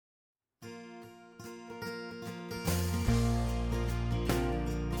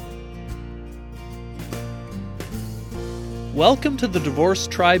Welcome to the Divorce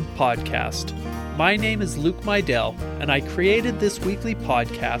Tribe podcast. My name is Luke Mydell, and I created this weekly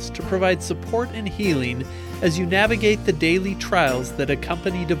podcast to provide support and healing as you navigate the daily trials that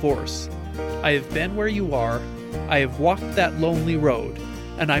accompany divorce. I have been where you are, I have walked that lonely road,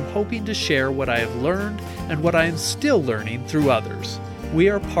 and I'm hoping to share what I have learned and what I am still learning through others. We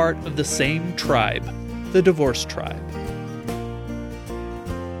are part of the same tribe, the Divorce Tribe.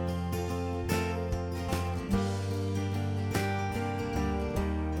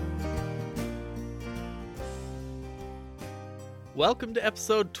 Welcome to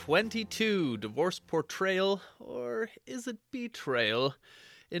episode 22, Divorce Portrayal, or is it Betrayal,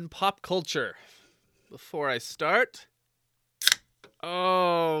 in pop culture. Before I start,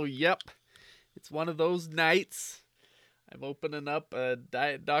 it's one of those nights. I'm opening up a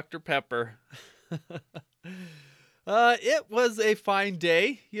Diet Dr. Pepper. It was a fine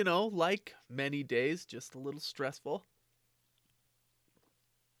day, like many days, just a little stressful.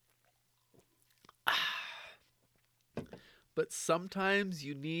 But sometimes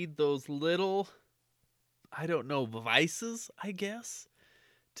you need those little, vices, I guess,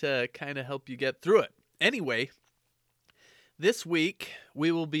 to kind of help you get through it. Anyway, this week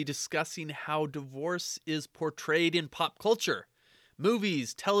we will be discussing how divorce is portrayed in pop culture,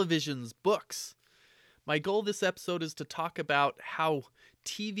 movies, televisions, books. My goal this episode is to talk about how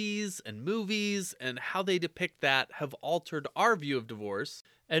TVs and movies and how they depict that have altered our view of divorce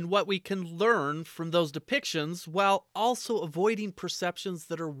and what we can learn from those depictions while also avoiding perceptions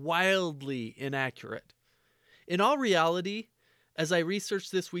that are wildly inaccurate. In all reality, as I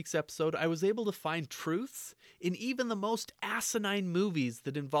researched this week's episode, I was able to find truths in even the most asinine movies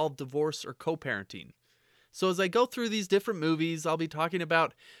that involve divorce or co-parenting. So as I go through these different movies, I'll be talking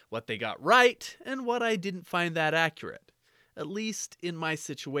about what they got right and what I didn't find that accurate, at least in my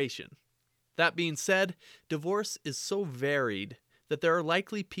situation. That being said, divorce is so varied that there are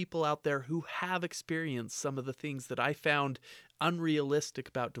likely people out there who have experienced some of the things that I found unrealistic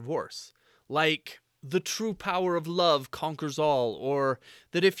about divorce, like the true power of love conquers all, or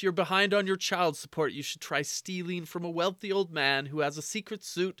that if you're behind on your child support, you should try stealing from a wealthy old man who has a secret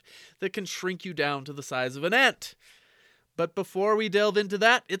suit that can shrink you down to the size of an ant. But before we delve into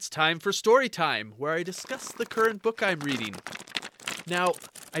that, it's time for story time, where I discuss the current book I'm reading. Now,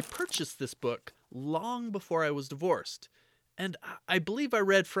 I purchased this book long before I was divorced, and I believe I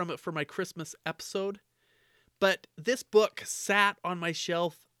read from it for my Christmas episode, but this book sat on my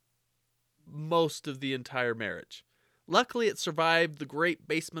shelf most of the entire marriage. Luckily, it survived the great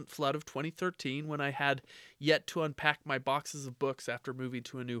basement flood of 2013 when I had yet to unpack my boxes of books after moving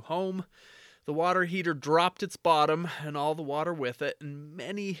to a new home. The water heater dropped its bottom and all the water with it, and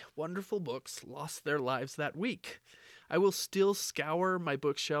many wonderful books lost their lives that week. I will still scour my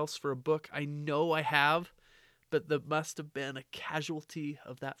bookshelves for a book I know I have, but that must have been a casualty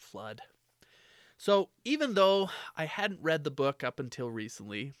of that flood. So even though I hadn't read the book up until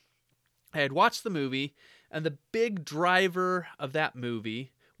recently, I had watched the movie, and the big driver of that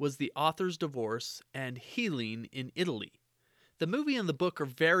movie was the author's divorce and healing in Italy. The movie and the book are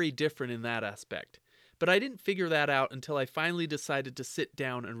very different in that aspect, but I didn't figure that out until I finally decided to sit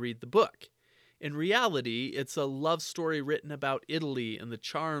down and read the book. In reality, it's a love story written about Italy and the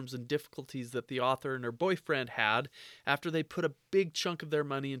charms and difficulties that the author and her boyfriend had after they put a big chunk of their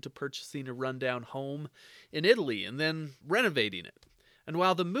money into purchasing a rundown home in Italy and then renovating it. And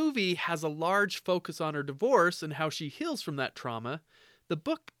while the movie has a large focus on her divorce and how she heals from that trauma, the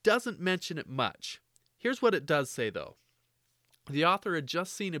book doesn't mention it much. Here's what it does say, though. The author had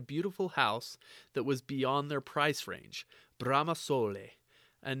just seen a beautiful house that was beyond their price range, Bramasole.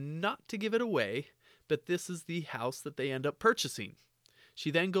 And not to give it away, but this is the house that they end up purchasing. She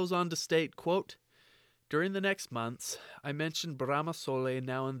then goes on to state, quote, "During the next months, I mentioned Bramasole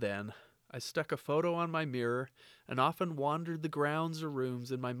now and then. I stuck a photo on my mirror and often wandered the grounds or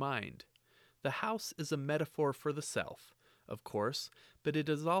rooms in my mind. The house is a metaphor for the self, of course, but it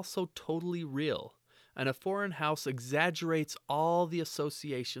is also totally real, and a foreign house exaggerates all the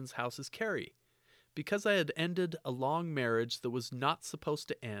associations houses carry. Because I had ended a long marriage that was not supposed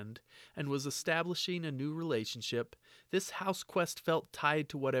to end and was establishing a new relationship, this house quest felt tied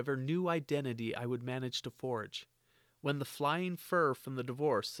to whatever new identity I would manage to forge. When the flying fur from the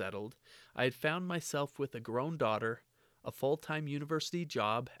divorce settled, I had found myself with a grown daughter, a full-time university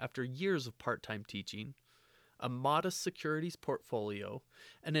job after years of part-time teaching, a modest securities portfolio,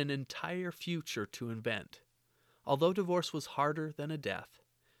 and an entire future to invent. Although divorce was harder than a death,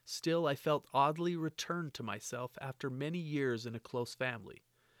 still I felt oddly returned to myself after many years in a close family.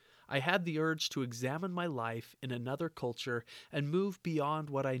 I had the urge to examine my life in another culture and move beyond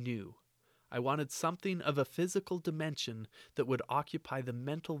what I knew. I wanted something of a physical dimension that would occupy the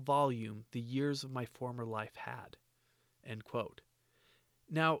mental volume the years of my former life had." End quote.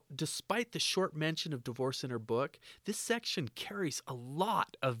 Now, despite the short mention of divorce in her book, this section carries a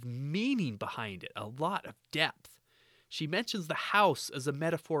lot of meaning behind it, a lot of depth. She mentions the house as a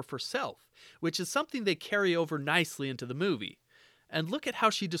metaphor for self, which is something they carry over nicely into the movie. And look at how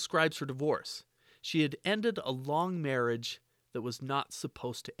she describes her divorce. She had ended a long marriage that was not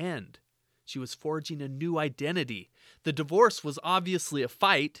supposed to end. She was forging a new identity. The divorce was obviously a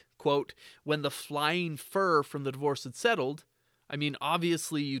fight, quote, "when the flying fur from the divorce had settled." I mean,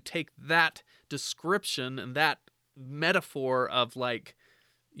 obviously you take that description and that metaphor of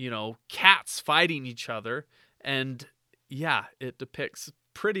cats fighting each other, and yeah, it depicts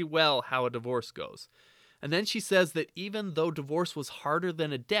pretty well how a divorce goes. And then she says that even though divorce was harder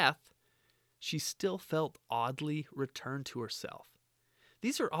than a death, she still felt oddly returned to herself.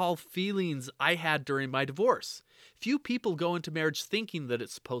 These are all feelings I had during my divorce. Few people go into marriage thinking that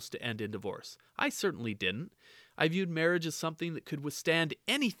it's supposed to end in divorce. I certainly didn't. I viewed marriage as something that could withstand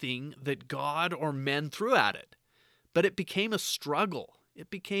anything that God or men threw at it. But it became a struggle.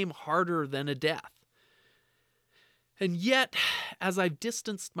 It became harder than a death. And yet, as I've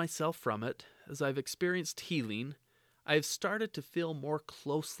distanced myself from it, as I've experienced healing, I've started to feel more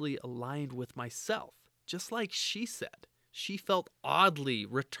closely aligned with myself. Just like she said, she felt oddly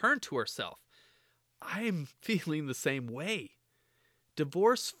returned to herself. I'm feeling the same way.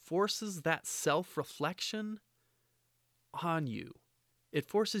 Divorce forces that self-reflection on you. It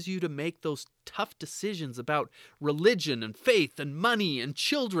forces you to make those tough decisions about religion and faith and money and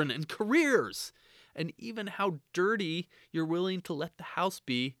children and careers, and even how dirty you're willing to let the house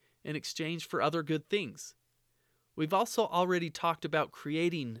be in exchange for other good things. We've also already talked about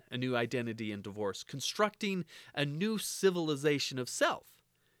creating a new identity in divorce, constructing a new civilization of self.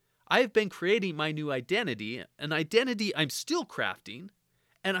 I have been creating my new identity, an identity I'm still crafting,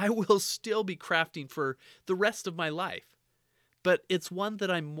 and I will still be crafting for the rest of my life. But it's one that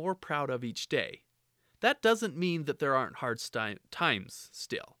I'm more proud of each day. That doesn't mean that there aren't hard times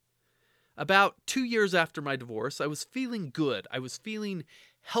still. About 2 years after my divorce, I was feeling good. I was feeling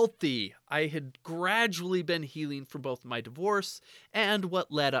healthy. I had gradually been healing from both my divorce and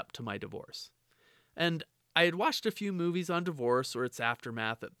what led up to my divorce. And I had watched a few movies on divorce or its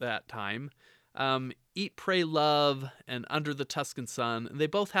aftermath at that time. Eat, Pray, Love, and Under the Tuscan Sun, and they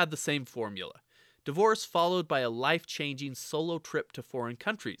both had the same formula. Divorce followed by a life-changing solo trip to foreign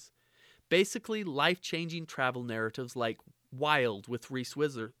countries. Basically, life-changing travel narratives like Wild with Reese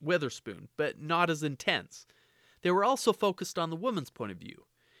Witherspoon, but not as intense. They were also focused on the woman's point of view.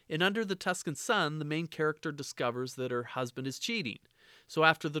 In Under the Tuscan Sun, the main character discovers that her husband is cheating. So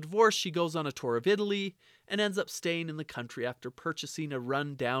after the divorce, she goes on a tour of Italy and ends up staying in the country after purchasing a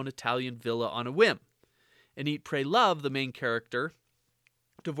run-down Italian villa on a whim. In Eat, Pray, Love, the main character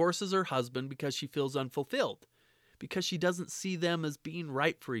divorces her husband because she feels unfulfilled, because she doesn't see them as being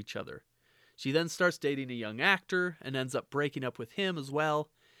right for each other. She then starts dating a young actor and ends up breaking up with him as well.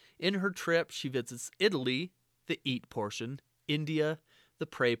 In her trip, she visits Italy, the eat portion, India, the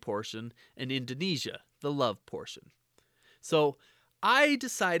pray portion, and Indonesia, the love portion. So I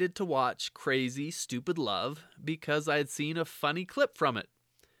decided to watch Crazy Stupid Love because I had seen a funny clip from it.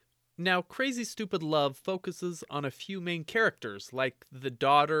 Now, Crazy Stupid Love focuses on a few main characters, like the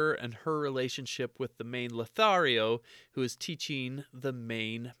daughter and her relationship with the main Lothario, who is teaching the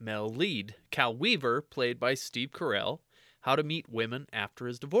main male lead, Cal Weaver, played by Steve Carell, how to meet women after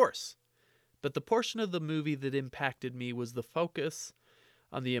his divorce. But the portion of the movie that impacted me was the focus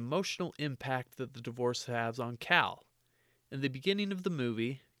on the emotional impact that the divorce has on Cal. In the beginning of the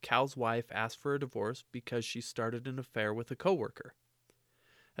movie, Cal's wife asked for a divorce because she started an affair with a coworker.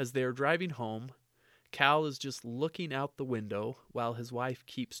 As they are driving home, Cal is just looking out the window while his wife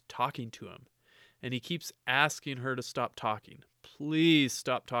keeps talking to him. And he keeps asking her to stop talking. Please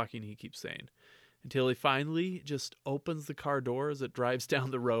stop talking, he keeps saying. Until he finally just opens the car door as it drives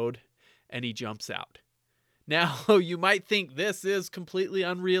down the road and he jumps out. Now, you might think this is completely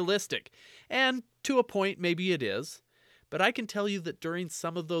unrealistic. And to a point, maybe it is. But I can tell you that during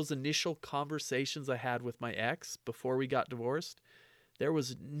some of those initial conversations I had with my ex before we got divorced, there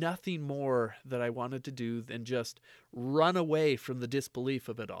was nothing more that I wanted to do than just run away from the disbelief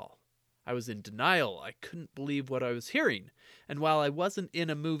of it all. I was in denial. I couldn't believe what I was hearing. And while I wasn't in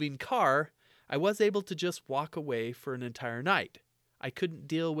a moving car, I was able to just walk away for an entire night. I couldn't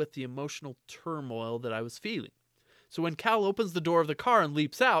deal with the emotional turmoil that I was feeling. So when Cal opens the door of the car and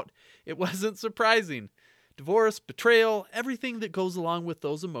leaps out, it wasn't surprising. Divorce, betrayal, everything that goes along with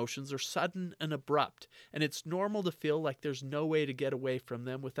those emotions are sudden and abrupt, and it's normal to feel like there's no way to get away from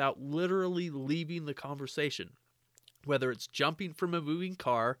them without literally leaving the conversation, whether it's jumping from a moving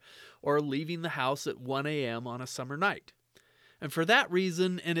car or leaving the house at 1 a.m. on a summer night. And for that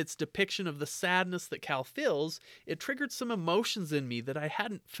reason, and its depiction of the sadness that Cal feels, it triggered some emotions in me that I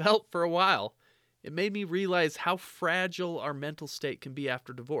hadn't felt for a while. It made me realize how fragile our mental state can be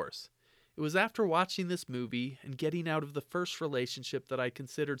after divorce. It was after watching this movie and getting out of the first relationship that I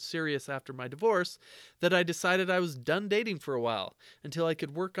considered serious after my divorce that I decided I was done dating for a while until I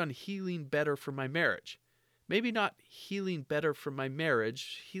could work on healing better for my marriage. Maybe not healing better from my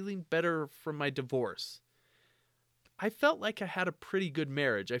marriage, healing better from my divorce. I felt like I had a pretty good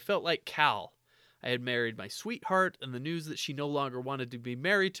marriage. I felt like Cal. I had married my sweetheart, and the news that she no longer wanted to be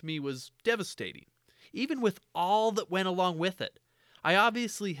married to me was devastating, even with all that went along with it. I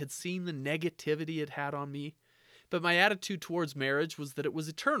obviously had seen the negativity it had on me, but my attitude towards marriage was that it was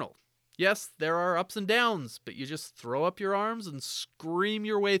eternal. Yes, there are ups and downs, but you just throw up your arms and scream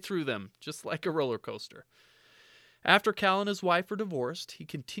your way through them, just like a roller coaster. After Cal and his wife are divorced, he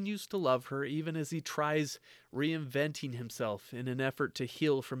continues to love her even as he tries reinventing himself in an effort to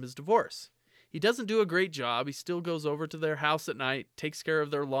heal from his divorce. He doesn't do a great job. He still goes over to their house at night, takes care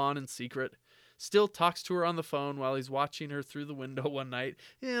of their lawn in secret, still talks to her on the phone while he's watching her through the window one night.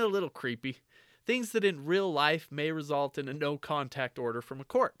 A little creepy. Things that in real life may result in a no-contact order from a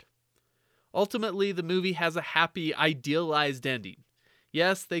court. Ultimately, the movie has a happy, idealized ending.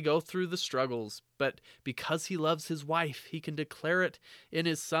 Yes, they go through the struggles, but because he loves his wife, he can declare it in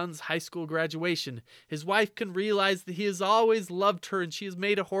his son's high school graduation. His wife can realize that he has always loved her and she has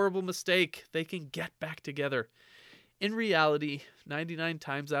made a horrible mistake. They can get back together. In reality, 99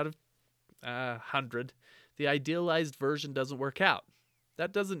 times out of 100, the idealized version doesn't work out.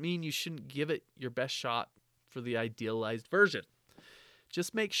 That doesn't mean you shouldn't give it your best shot for the idealized version.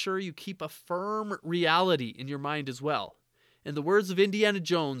 Just make sure you keep a firm reality in your mind as well. In the words of Indiana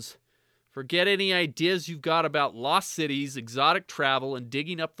Jones, forget any ideas you've got about lost cities, exotic travel, and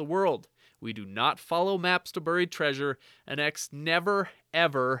digging up the world. We do not follow maps to buried treasure, and X never,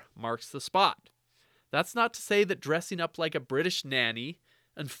 ever marks the spot. That's not to say that dressing up like a British nanny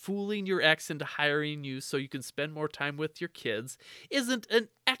and fooling your ex into hiring you so you can spend more time with your kids isn't an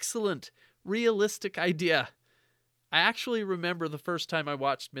excellent, realistic idea. I actually remember the first time I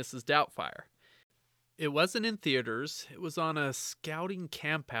watched Mrs. Doubtfire. It wasn't in theaters. It was on a scouting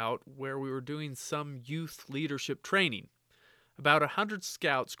campout where we were doing some youth leadership training. About 100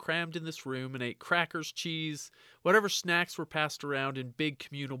 scouts crammed in this room and ate crackers, cheese, whatever snacks were passed around in big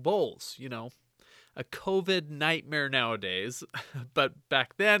communal bowls, A COVID nightmare nowadays, but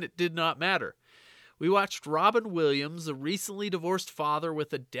back then it did not matter. We watched Robin Williams, a recently divorced father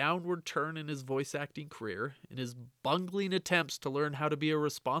with a downward turn in his voice acting career, in his bungling attempts to learn how to be a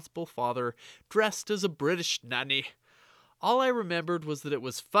responsible father, dressed as a British nanny. All I remembered was that it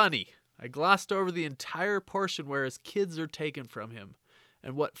was funny. I glossed over the entire portion where his kids are taken from him,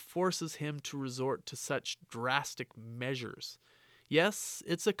 and what forces him to resort to such drastic measures. Yes,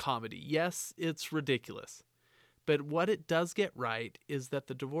 it's a comedy. Yes, it's ridiculous. But what it does get right is that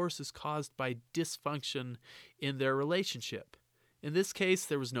the divorce is caused by dysfunction in their relationship. In this case,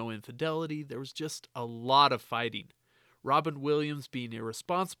 there was no infidelity. There was just a lot of fighting. Robin Williams being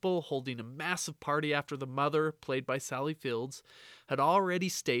irresponsible, holding a massive party after the mother, played by Sally Fields, had already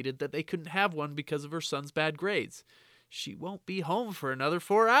stated that they couldn't have one because of her son's bad grades. She won't be home for another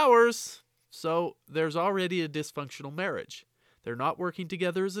 4 hours. So there's already a dysfunctional marriage. They're not working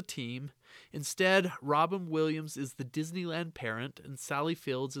together as a team. Instead, Robin Williams is the Disneyland parent and Sally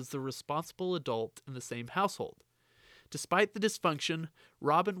Fields is the responsible adult in the same household. Despite the dysfunction,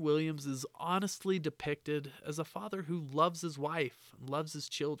 Robin Williams is honestly depicted as a father who loves his wife and loves his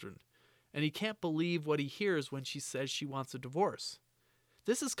children, and he can't believe what he hears when she says she wants a divorce.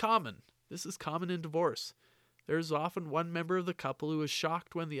 This is common. This is common in divorce. There's often one member of the couple who is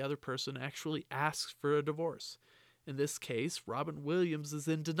shocked when the other person actually asks for a divorce. In this case, Robin Williams is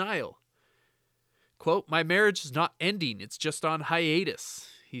in denial. Quote, "My marriage is not ending, it's just on hiatus,"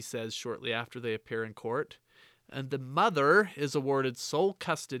 he says shortly after they appear in court. And the mother is awarded sole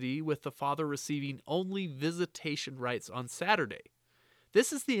custody, with the father receiving only visitation rights on Saturday.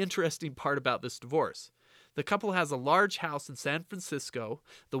 This is the interesting part about this divorce. The couple has a large house in San Francisco.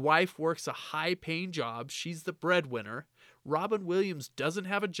 The wife works a high-paying job. She's the breadwinner. Robin Williams doesn't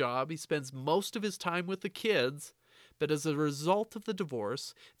have a job. He spends most of his time with the kids. But as a result of the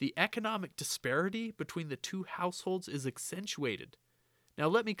divorce, the economic disparity between the two households is accentuated. Now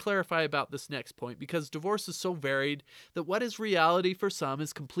let me clarify about this next point, because divorce is so varied that what is reality for some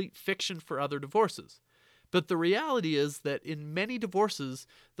is complete fiction for other divorces. But the reality is that in many divorces,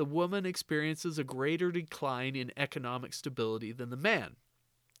 the woman experiences a greater decline in economic stability than the man.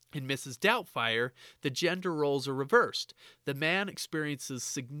 In Mrs. Doubtfire, the gender roles are reversed. The man experiences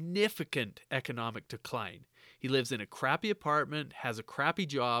significant economic decline. He lives in a crappy apartment, has a crappy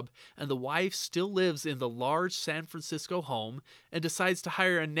job, and the wife still lives in the large San Francisco home and decides to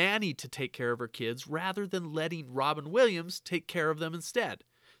hire a nanny to take care of her kids rather than letting Robin Williams take care of them instead.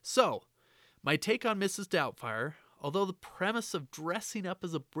 So, my take on Mrs. Doubtfire, although the premise of dressing up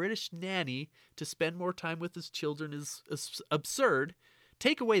as a British nanny to spend more time with his children is absurd,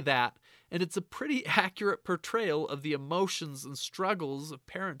 take away that, and it's a pretty accurate portrayal of the emotions and struggles of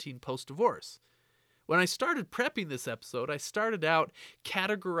parenting post-divorce. When I started prepping this episode, I started out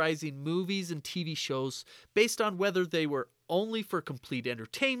categorizing movies and TV shows based on whether they were only for complete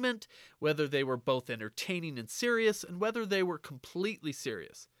entertainment, whether they were both entertaining and serious, and whether they were completely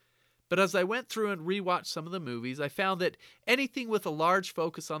serious. But as I went through and rewatched some of the movies, I found that anything with a large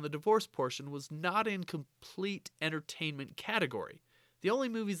focus on the divorce portion was not in complete entertainment category. The only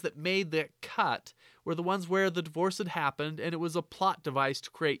movies that made that cut were the ones where the divorce had happened and it was a plot device to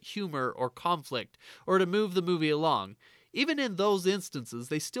create humor or conflict or to move the movie along. Even in those instances,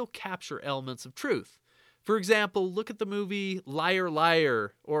 they still capture elements of truth. For example, look at the movie Liar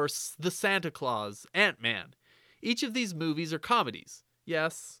Liar or The Santa Claus, Ant-Man. Each of these movies are comedies.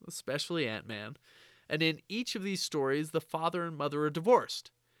 Yes, especially Ant-Man. And in each of these stories, the father and mother are divorced.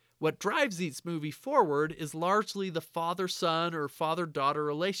 What drives each movie forward is largely the father-son or father-daughter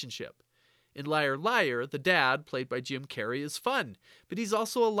relationship. In Liar Liar, the dad, played by Jim Carrey, is fun, but he's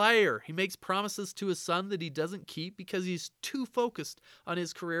also a liar. He makes promises to his son that he doesn't keep because he's too focused on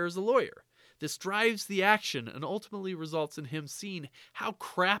his career as a lawyer. This drives the action and ultimately results in him seeing how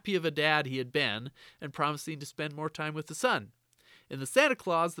crappy of a dad he had been and promising to spend more time with the son. In The Santa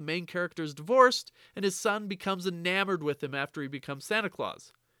Claus, the main character is divorced, and his son becomes enamored with him after he becomes Santa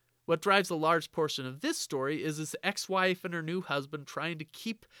Claus. What drives a large portion of this story is his ex-wife and her new husband trying to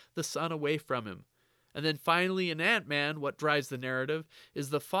keep the son away from him. And then finally in Ant-Man, what drives the narrative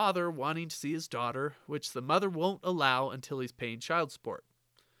is the father wanting to see his daughter, which the mother won't allow until he's paying child support.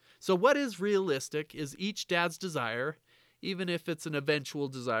 So what is realistic is each dad's desire, even if it's an eventual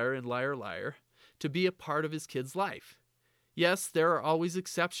desire in Liar Liar, to be a part of his kid's life. Yes, there are always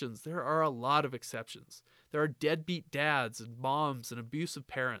exceptions. There are a lot of exceptions. There are deadbeat dads and moms and abusive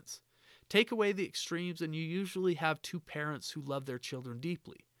parents. Take away the extremes and you usually have two parents who love their children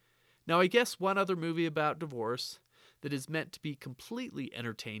deeply. Now, I guess one other movie about divorce that is meant to be completely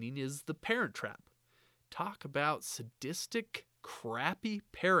entertaining is The Parent Trap. Talk about sadistic, crappy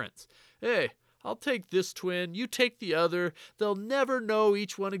parents. Hey, I'll take this twin, you take the other. They'll never know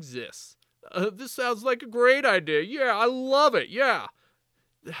each one exists. This sounds like a great idea. Yeah, I love it. Yeah.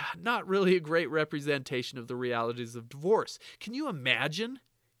 Not really a great representation of the realities of divorce. Can you imagine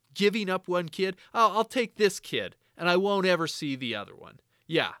giving up one kid? Oh, I'll take this kid, and I won't ever see the other one.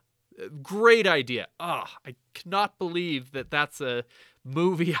 Yeah, great idea. Oh, I cannot believe that that's a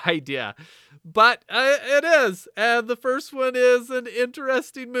movie idea. But it is, and the first one is an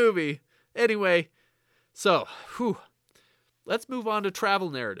interesting movie. Anyway, so, let's move on to travel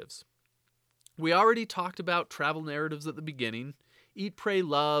narratives. We already talked about travel narratives at the beginning. Eat, Pray,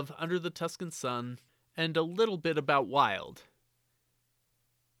 Love, Under the Tuscan Sun, and a little bit about Wild.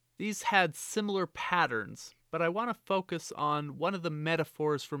 These had similar patterns, but I want to focus on one of the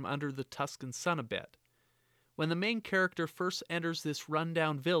metaphors from Under the Tuscan Sun a bit. When the main character first enters this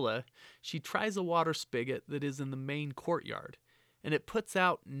rundown villa, she tries a water spigot that is in the main courtyard, and it puts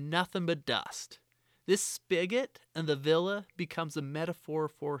out nothing but dust. This spigot and the villa becomes a metaphor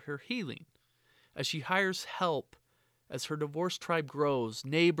for her healing. As she hires help, as her divorce tribe grows,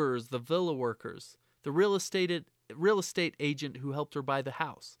 neighbors, the villa workers, the real estate agent who helped her buy the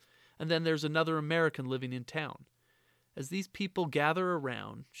house, and then there's another American living in town. As these people gather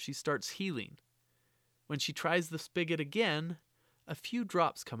around, she starts healing. When she tries the spigot again, a few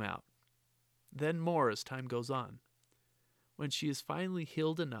drops come out, then more as time goes on. When she is finally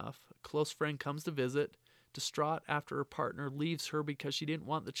healed enough, a close friend comes to visit, distraught after her partner leaves her because she didn't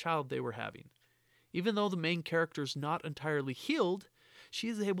want the child they were having. Even though the main character is not entirely healed, she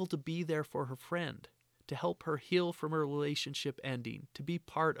is able to be there for her friend, to help her heal from her relationship ending, to be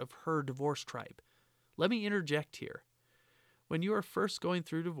part of her divorce tribe. Let me interject here. When you are first going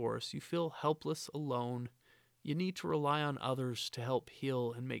through divorce, you feel helpless, alone. You need to rely on others to help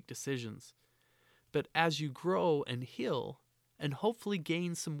heal and make decisions. But as you grow and heal, and hopefully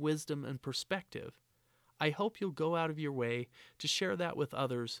gain some wisdom and perspective, I hope you'll go out of your way to share that with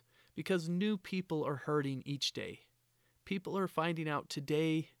others, because new people are hurting each day. People are finding out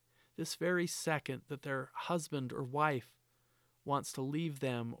today this very second that their husband or wife wants to leave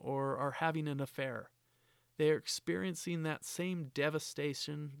them or are having an affair. They are experiencing that same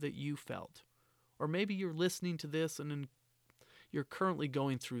devastation that you felt. Or maybe you're listening to this and you're currently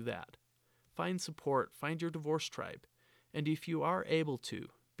going through that. Find support, find your divorce tribe, and if you are able to,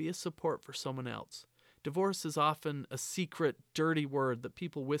 be a support for someone else. Divorce is often a secret, dirty word that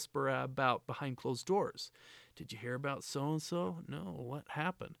people whisper about behind closed doors. Did you hear about so-and-so? No, what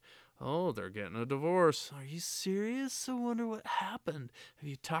happened? Oh, they're getting a divorce. Are you serious? I wonder what happened. Have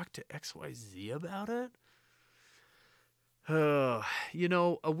you talked to XYZ about it?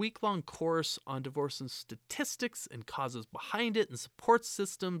 A week-long course on divorce and statistics and causes behind it and support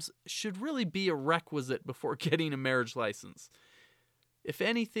systems should really be a requisite before getting a marriage license. If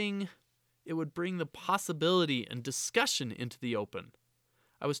anything, it would bring the possibility and discussion into the open.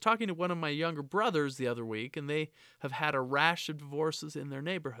 I was talking to one of my younger brothers the other week, and they have had a rash of divorces in their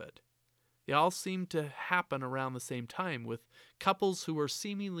neighborhood. They all seem to happen around the same time, with couples who were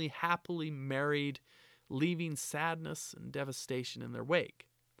seemingly happily married leaving sadness and devastation in their wake.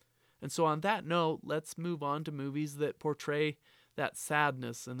 And so on that note, let's move on to movies that portray that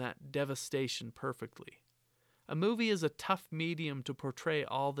sadness and that devastation perfectly. A movie is a tough medium to portray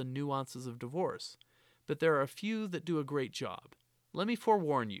all the nuances of divorce, but there are a few that do a great job. Let me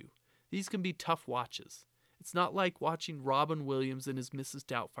forewarn you, these can be tough watches. It's not like watching Robin Williams in his Mrs.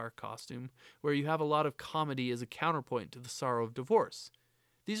 Doubtfire costume, where you have a lot of comedy as a counterpoint to the sorrow of divorce.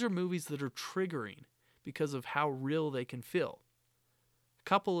 These are movies that are triggering because of how real they can feel. A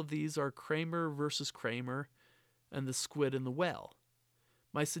couple of these are Kramer versus Kramer and The Squid in the Well.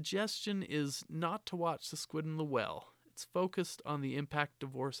 My suggestion is not to watch The Squid in the Well. It's focused on the impact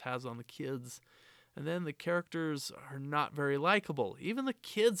divorce has on the kids, and then the characters are not very likable. Even the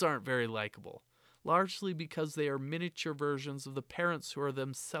kids aren't very likable, largely because they are miniature versions of the parents who are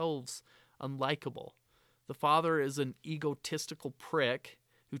themselves unlikable. The father is an egotistical prick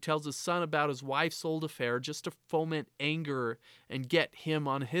who tells his son about his wife's old affair just to foment anger and get him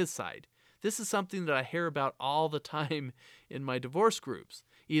on his side. This is something that I hear about all the time in my divorce groups.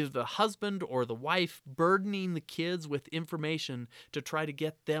 Either the husband or the wife burdening the kids with information to try to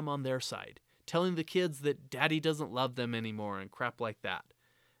get them on their side, telling the kids that daddy doesn't love them anymore and crap like that.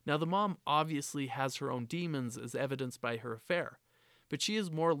 Now, the mom obviously has her own demons as evidenced by her affair, but she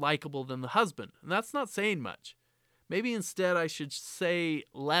is more likable than the husband, and that's not saying much. Maybe instead I should say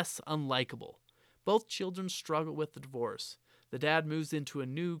less unlikable. Both children struggle with the divorce. The dad moves into a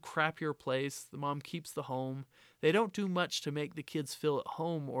new, crappier place. The mom keeps the home. They don't do much to make the kids feel at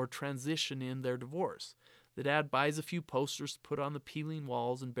home or transition in their divorce. The dad buys a few posters to put on the peeling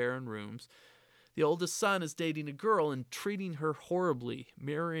walls and barren rooms. The oldest son is dating a girl and treating her horribly,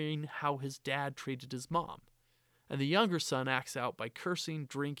 mirroring how his dad treated his mom. And the younger son acts out by cursing,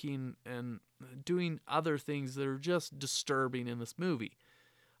 drinking, and doing other things that are just disturbing in this movie.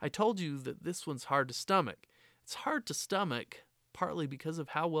 I told you that this one's hard to stomach. It's hard to stomach partly because of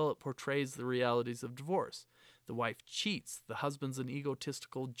how well it portrays the realities of divorce. The wife cheats, the husband's an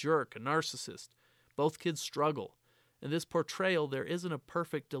egotistical jerk, a narcissist. Both kids struggle. In this portrayal, there isn't a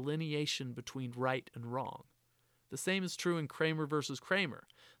perfect delineation between right and wrong. The same is true in Kramer versus Kramer.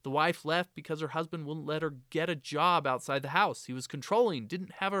 The wife left because her husband wouldn't let her get a job outside the house. He was controlling,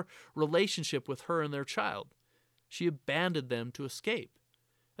 didn't have a relationship with her and their child. She abandoned them to escape.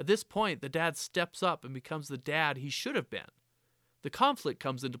 At this point, the dad steps up and becomes the dad he should have been. The conflict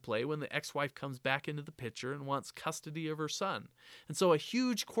comes into play when the ex-wife comes back into the picture and wants custody of her son. And so a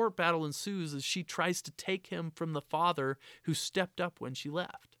huge court battle ensues as she tries to take him from the father who stepped up when she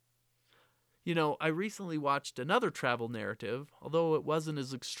left. I recently watched another travel narrative, although it wasn't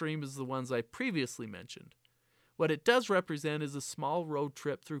as extreme as the ones I previously mentioned. What it does represent is a small road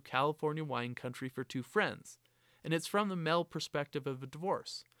trip through California wine country for two friends, and it's from the male perspective of a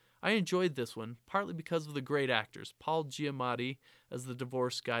divorce. I enjoyed this one, partly because of the great actors, Paul Giamatti as the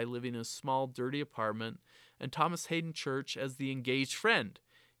divorced guy living in a small, dirty apartment, and Thomas Hayden Church as the engaged friend.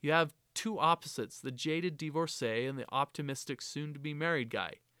 You have two opposites, the jaded divorcee and the optimistic soon-to-be married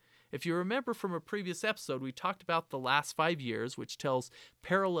guy. If you remember from a previous episode, we talked about The Last 5 Years, which tells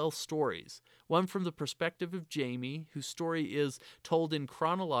parallel stories. One from the perspective of Jamie, whose story is told in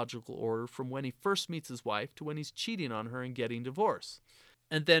chronological order from when he first meets his wife to when he's cheating on her and getting divorced.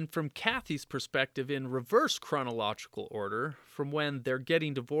 And then from Kathy's perspective in reverse chronological order, from when they're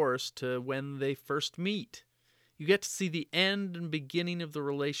getting divorced to when they first meet. You get to see the end and beginning of the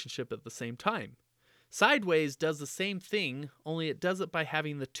relationship at the same time. Sideways does the same thing, only it does it by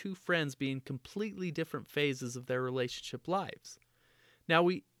having the two friends be in completely different phases of their relationship lives. Now,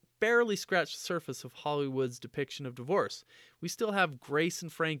 we barely scratched the surface of Hollywood's depiction of divorce. We still have Grace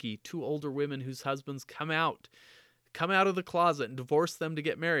and Frankie, two older women whose husbands come out of the closet and divorce them to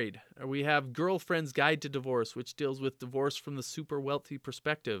get married. Or we have Girlfriend's Guide to Divorce, which deals with divorce from the super wealthy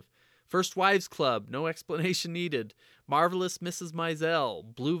perspective. First Wives Club, no explanation needed. Marvelous Mrs.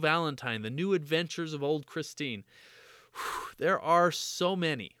 Maisel, Blue Valentine, The New Adventures of Old Christine. There are so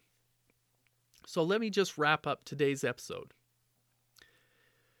many. So let me just wrap up today's episode.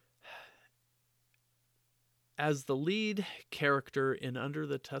 As the lead character in Under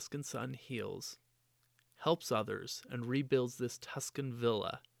the Tuscan Sun heals, helps others, and rebuilds this Tuscan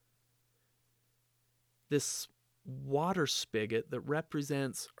villa, this water spigot that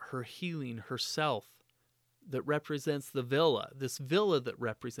represents her healing herself, that represents the villa, this villa that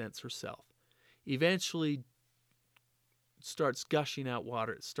represents herself, eventually starts gushing out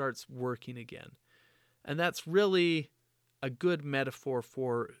water. It starts working again. And that's really a good metaphor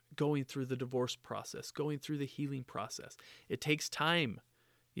for going through the divorce process, going through the healing process. It takes time.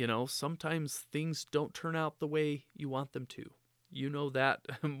 Sometimes things don't turn out the way you want them to. You know that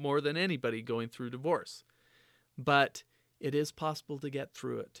more than anybody going through divorce. But it is possible to get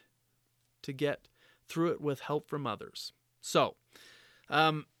through it, with help from others. So,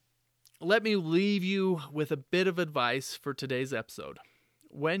 let me leave you with a bit of advice for today's episode.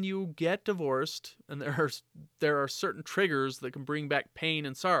 When you get divorced, and there are certain triggers that can bring back pain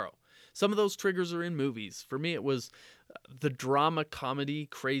and sorrow. Some of those triggers are in movies. For me, it was the drama comedy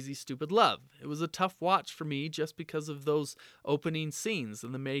Crazy Stupid Love. It was a tough watch for me just because of those opening scenes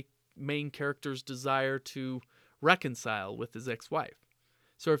and the main character's desire to reconcile with his ex-wife.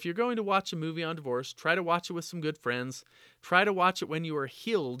 So if you're going to watch a movie on divorce, try to watch it with some good friends. Try to watch it when you are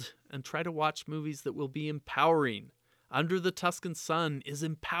healed, and try to watch movies that will be empowering. Under the Tuscan Sun is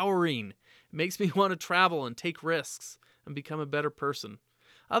empowering. It makes me want to travel and take risks and become a better person.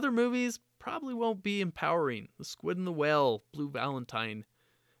 Other movies probably won't be empowering. The Squid and the Whale, Blue Valentine,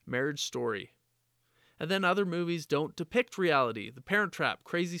 Marriage Story. And then other movies don't depict reality. The Parent Trap,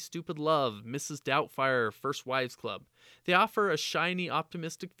 Crazy Stupid Love, Mrs. Doubtfire, First Wives Club. They offer a shiny,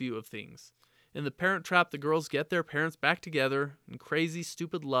 optimistic view of things. In The Parent Trap, the girls get their parents back together. In Crazy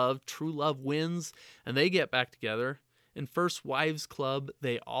Stupid Love, true love wins, and they get back together. In First Wives Club,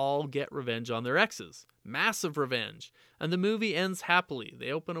 they all get revenge on their exes. Massive revenge. And the movie ends happily. They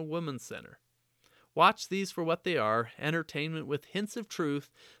open a women's center. Watch these for what they are, entertainment with hints of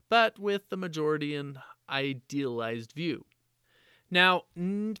truth, but with the majority and idealized view. Now,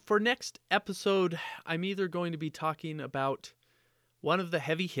 for next episode, I'm either going to be talking about one of the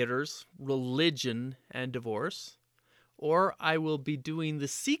heavy hitters, religion and divorce, or I will be doing the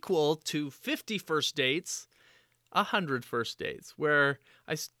sequel to 50 First Dates, 100 First Dates, where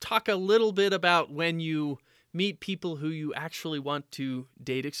I talk a little bit about when you meet people who you actually want to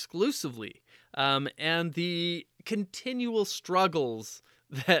date exclusively, and the continual struggles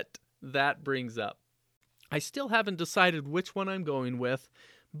that brings up. I still haven't decided which one I'm going with,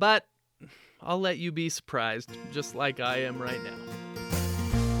 but I'll let you be surprised, just like I am right now.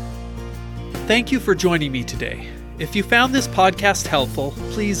 Thank you for joining me today. If you found this podcast helpful,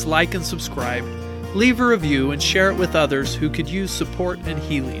 please like and subscribe. Leave a review and share it with others who could use support and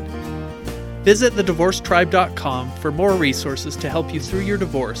healing. Visit thedivorcetribe.com for more resources to help you through your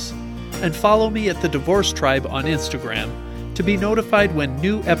divorce, and follow me at The Divorce Tribe on Instagram to be notified when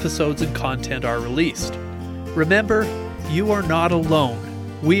new episodes and content are released. Remember, you are not alone.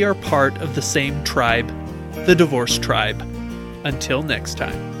 We are part of the same tribe, the Divorce Tribe. Until next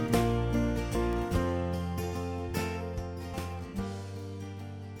time.